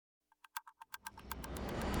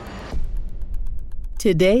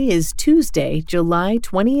Today is Tuesday, July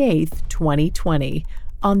 28th, 2020.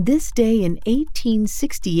 On this day in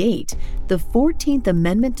 1868, the 14th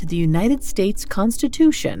Amendment to the United States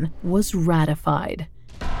Constitution was ratified.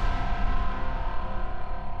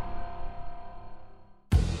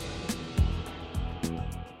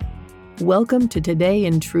 Welcome to Today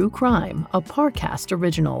in True Crime, a Parcast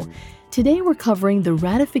original. Today we're covering the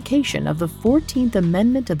ratification of the 14th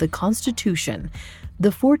Amendment of the Constitution. The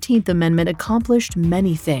 14th Amendment accomplished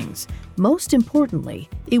many things. Most importantly,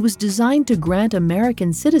 it was designed to grant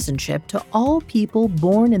American citizenship to all people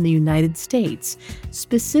born in the United States,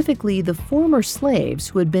 specifically the former slaves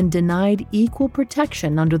who had been denied equal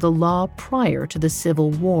protection under the law prior to the Civil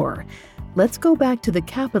War. Let's go back to the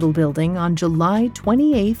Capitol building on July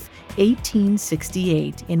 28,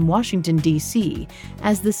 1868, in Washington, D.C.,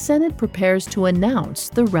 as the Senate prepares to announce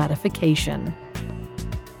the ratification.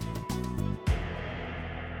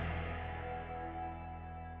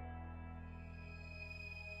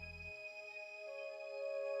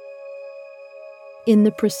 In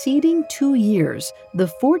the preceding 2 years, the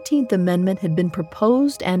 14th Amendment had been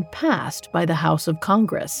proposed and passed by the House of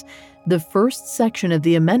Congress. The first section of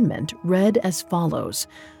the amendment read as follows: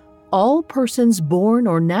 all persons born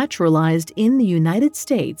or naturalized in the United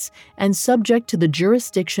States and subject to the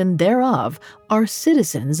jurisdiction thereof are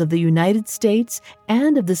citizens of the United States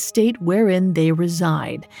and of the state wherein they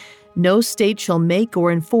reside. No state shall make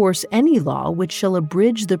or enforce any law which shall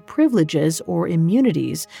abridge the privileges or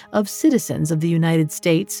immunities of citizens of the United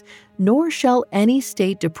States, nor shall any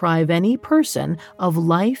state deprive any person of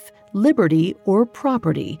life, liberty, or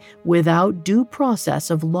property without due process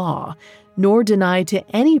of law, nor deny to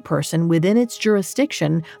any person within its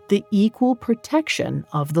jurisdiction the equal protection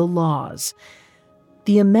of the laws.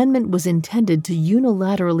 The amendment was intended to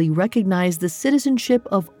unilaterally recognize the citizenship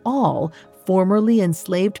of all formerly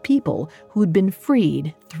enslaved people who'd been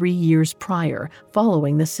freed 3 years prior,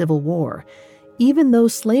 following the Civil War. Even though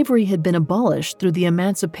slavery had been abolished through the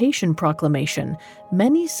Emancipation Proclamation,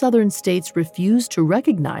 many Southern states refused to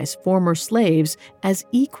recognize former slaves as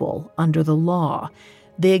equal under the law.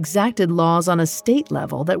 They exacted laws on a state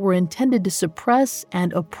level that were intended to suppress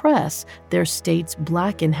and oppress their state's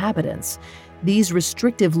black inhabitants. These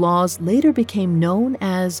restrictive laws later became known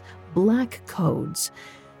as Black Codes.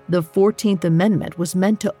 The 14th Amendment was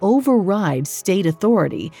meant to override state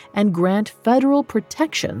authority and grant federal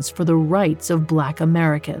protections for the rights of Black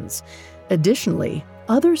Americans. Additionally,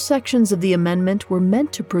 other sections of the amendment were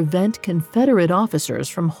meant to prevent Confederate officers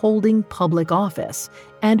from holding public office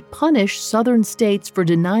and punish Southern states for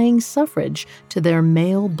denying suffrage to their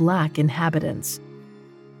male Black inhabitants.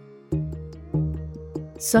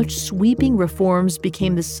 Such sweeping reforms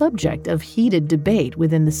became the subject of heated debate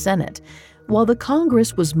within the Senate. While the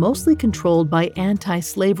Congress was mostly controlled by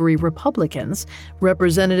anti-slavery Republicans,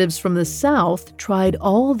 representatives from the South tried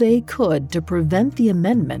all they could to prevent the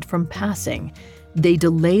amendment from passing. They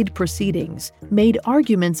delayed proceedings, made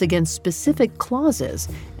arguments against specific clauses,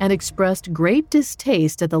 and expressed great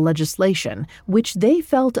distaste at the legislation, which they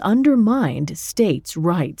felt undermined states'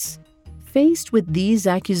 rights. Faced with these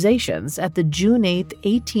accusations at the June 8,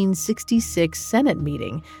 1866 Senate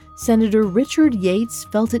meeting, Senator Richard Yates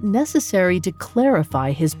felt it necessary to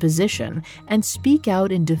clarify his position and speak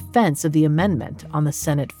out in defense of the amendment on the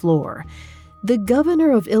Senate floor. The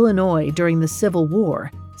governor of Illinois during the Civil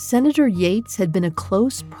War, Senator Yates had been a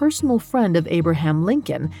close personal friend of Abraham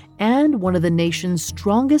Lincoln and one of the nation's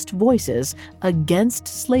strongest voices against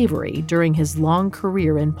slavery during his long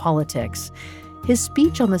career in politics. His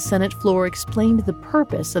speech on the Senate floor explained the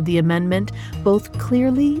purpose of the amendment both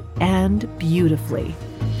clearly and beautifully.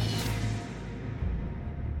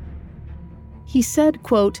 He said,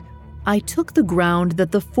 quote, I took the ground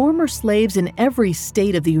that the former slaves in every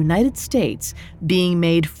state of the United States, being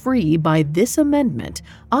made free by this amendment,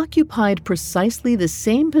 occupied precisely the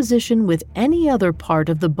same position with any other part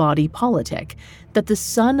of the body politic, that the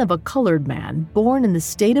son of a colored man born in the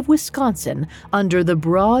state of Wisconsin under the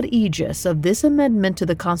broad aegis of this amendment to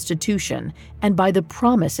the Constitution and by the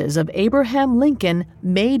promises of Abraham Lincoln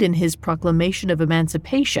made in his Proclamation of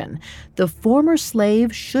Emancipation, the former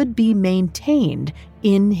slave should be maintained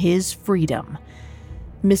in his freedom.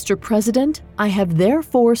 Mr. President, I have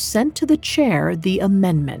therefore sent to the chair the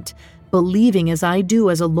amendment, believing as I do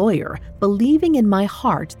as a lawyer, believing in my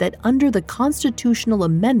heart that under the constitutional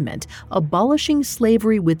amendment abolishing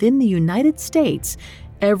slavery within the United States,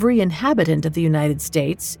 every inhabitant of the United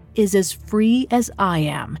States is as free as I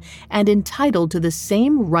am and entitled to the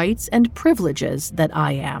same rights and privileges that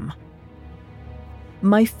I am.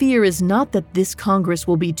 My fear is not that this Congress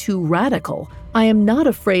will be too radical. I am not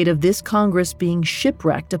afraid of this Congress being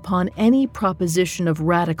shipwrecked upon any proposition of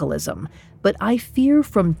radicalism, but I fear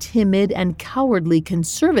from timid and cowardly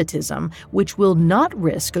conservatism, which will not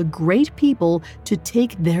risk a great people to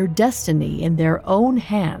take their destiny in their own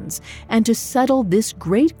hands and to settle this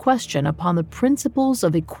great question upon the principles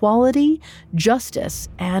of equality, justice,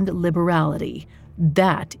 and liberality.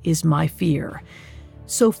 That is my fear.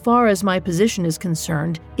 So far as my position is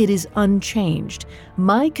concerned, it is unchanged.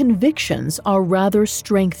 My convictions are rather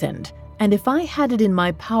strengthened, and if I had it in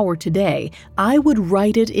my power today, I would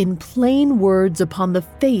write it in plain words upon the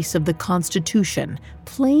face of the Constitution,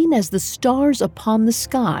 plain as the stars upon the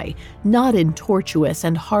sky, not in tortuous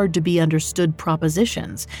and hard-to-be-understood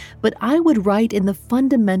propositions, but I would write in the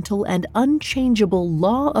fundamental and unchangeable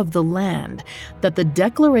law of the land that the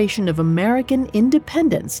Declaration of American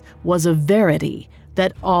Independence was a verity,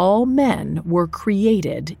 that all men were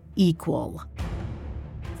created equal.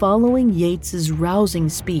 Following Yates's rousing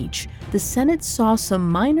speech, the Senate saw some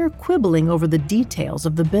minor quibbling over the details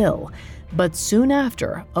of the bill, but soon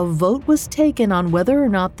after, a vote was taken on whether or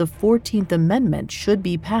not the 14th Amendment should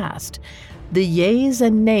be passed. The yeas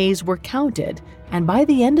and nays were counted, and by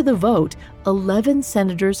the end of the vote, 11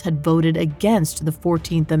 senators had voted against the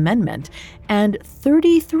 14th Amendment, and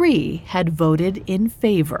 33 had voted in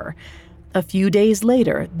favor. A few days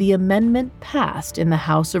later, the amendment passed in the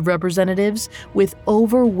House of Representatives with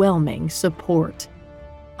overwhelming support.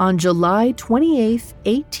 On July 28,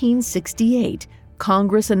 1868,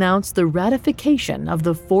 Congress announced the ratification of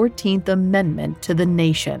the 14th Amendment to the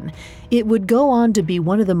nation. It would go on to be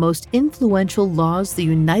one of the most influential laws the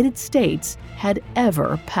United States had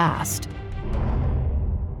ever passed.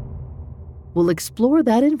 We'll explore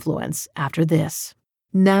that influence after this.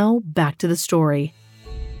 Now, back to the story.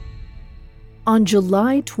 On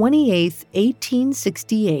July 28,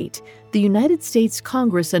 1868, the United States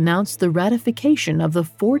Congress announced the ratification of the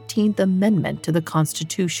 14th Amendment to the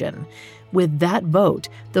Constitution. With that vote,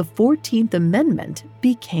 the 14th Amendment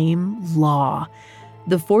became law.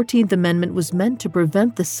 The 14th Amendment was meant to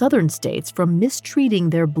prevent the Southern states from mistreating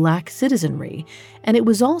their black citizenry, and it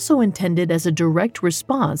was also intended as a direct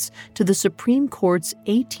response to the Supreme Court's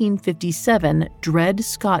 1857 Dred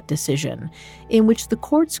Scott decision, in which the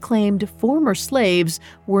courts claimed former slaves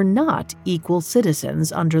were not equal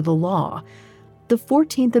citizens under the law. The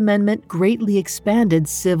 14th Amendment greatly expanded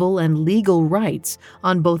civil and legal rights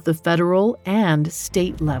on both the federal and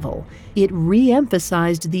state level. It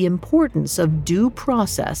re-emphasized the importance of due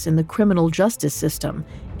process in the criminal justice system,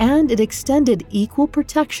 and it extended equal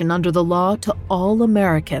protection under the law to all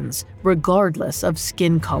Americans, regardless of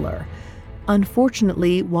skin color.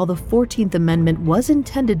 Unfortunately, while the 14th Amendment was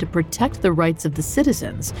intended to protect the rights of the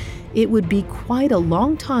citizens, it would be quite a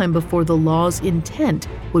long time before the law's intent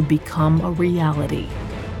would become a reality.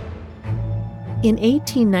 In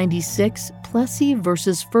 1896, Plessy v.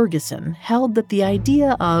 Ferguson held that the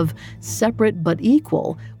idea of separate but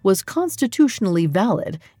equal was constitutionally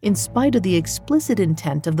valid in spite of the explicit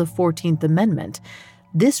intent of the 14th Amendment.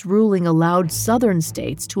 This ruling allowed Southern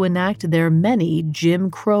states to enact their many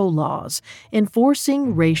Jim Crow laws,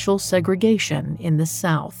 enforcing racial segregation in the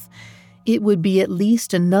South. It would be at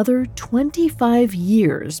least another 25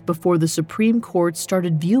 years before the Supreme Court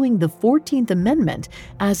started viewing the 14th Amendment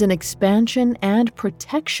as an expansion and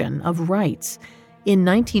protection of rights. In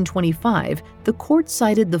 1925, the court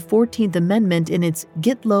cited the 14th Amendment in its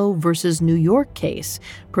Gitlow v. New York case,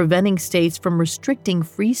 preventing states from restricting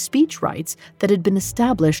free speech rights that had been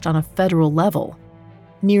established on a federal level.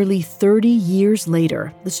 Nearly 30 years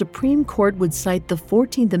later, the Supreme Court would cite the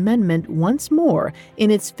 14th Amendment once more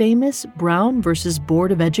in its famous Brown v.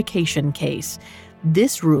 Board of Education case.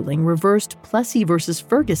 This ruling reversed Plessy v.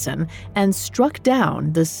 Ferguson and struck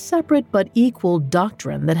down the separate but equal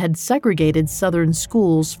doctrine that had segregated Southern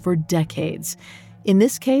schools for decades. In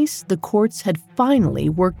this case, the courts had finally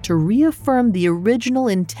worked to reaffirm the original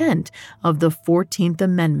intent of the 14th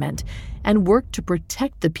Amendment and worked to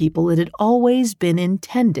protect the people it had always been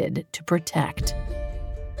intended to protect.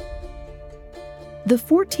 The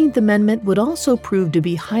 14th Amendment would also prove to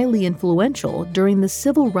be highly influential during the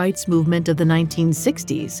civil rights movement of the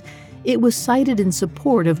 1960s. It was cited in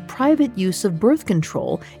support of private use of birth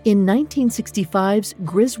control in 1965's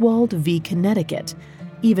Griswold v. Connecticut.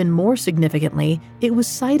 Even more significantly, it was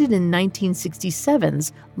cited in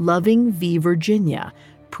 1967's Loving v. Virginia,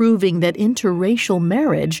 proving that interracial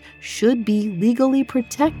marriage should be legally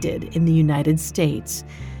protected in the United States.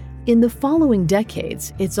 In the following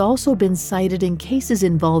decades, it's also been cited in cases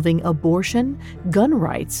involving abortion, gun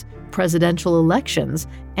rights, presidential elections,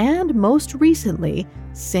 and most recently,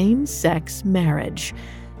 same-sex marriage.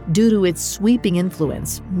 Due to its sweeping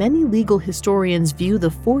influence, many legal historians view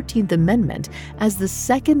the 14th Amendment as the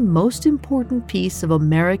second most important piece of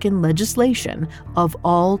American legislation of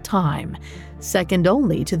all time, second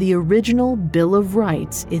only to the original Bill of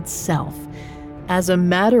Rights itself. As a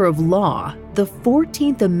matter of law, the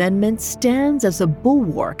 14th Amendment stands as a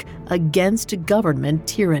bulwark against government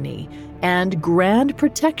tyranny and grand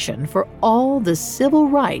protection for all the civil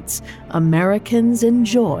rights Americans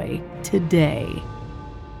enjoy today.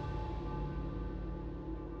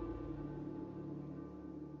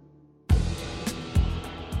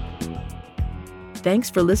 Thanks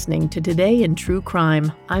for listening to Today in True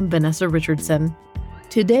Crime. I'm Vanessa Richardson.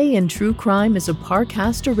 Today in True Crime is a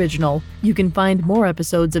Parcast original. You can find more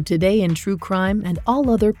episodes of Today in True Crime and all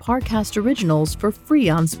other Parcast originals for free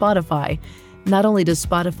on Spotify. Not only does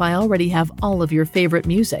Spotify already have all of your favorite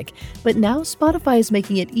music, but now Spotify is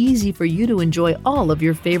making it easy for you to enjoy all of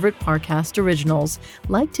your favorite Parcast originals,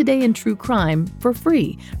 like Today in True Crime, for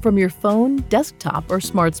free from your phone, desktop, or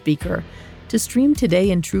smart speaker. To stream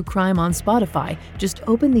Today in True Crime on Spotify, just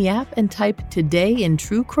open the app and type Today in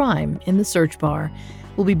True Crime in the search bar.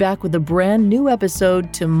 We'll be back with a brand new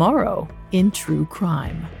episode tomorrow in True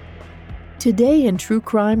Crime. Today in True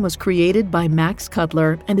Crime was created by Max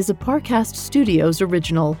Cutler and is a Parcast Studios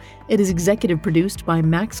original. It is executive produced by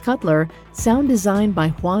Max Cutler, sound designed by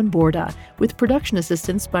Juan Borda, with production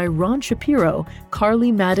assistance by Ron Shapiro,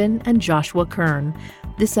 Carly Madden, and Joshua Kern.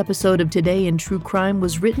 This episode of Today in True Crime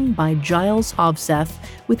was written by Giles Hovseth,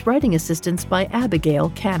 with writing assistance by Abigail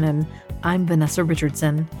Cannon. I'm Vanessa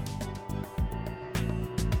Richardson.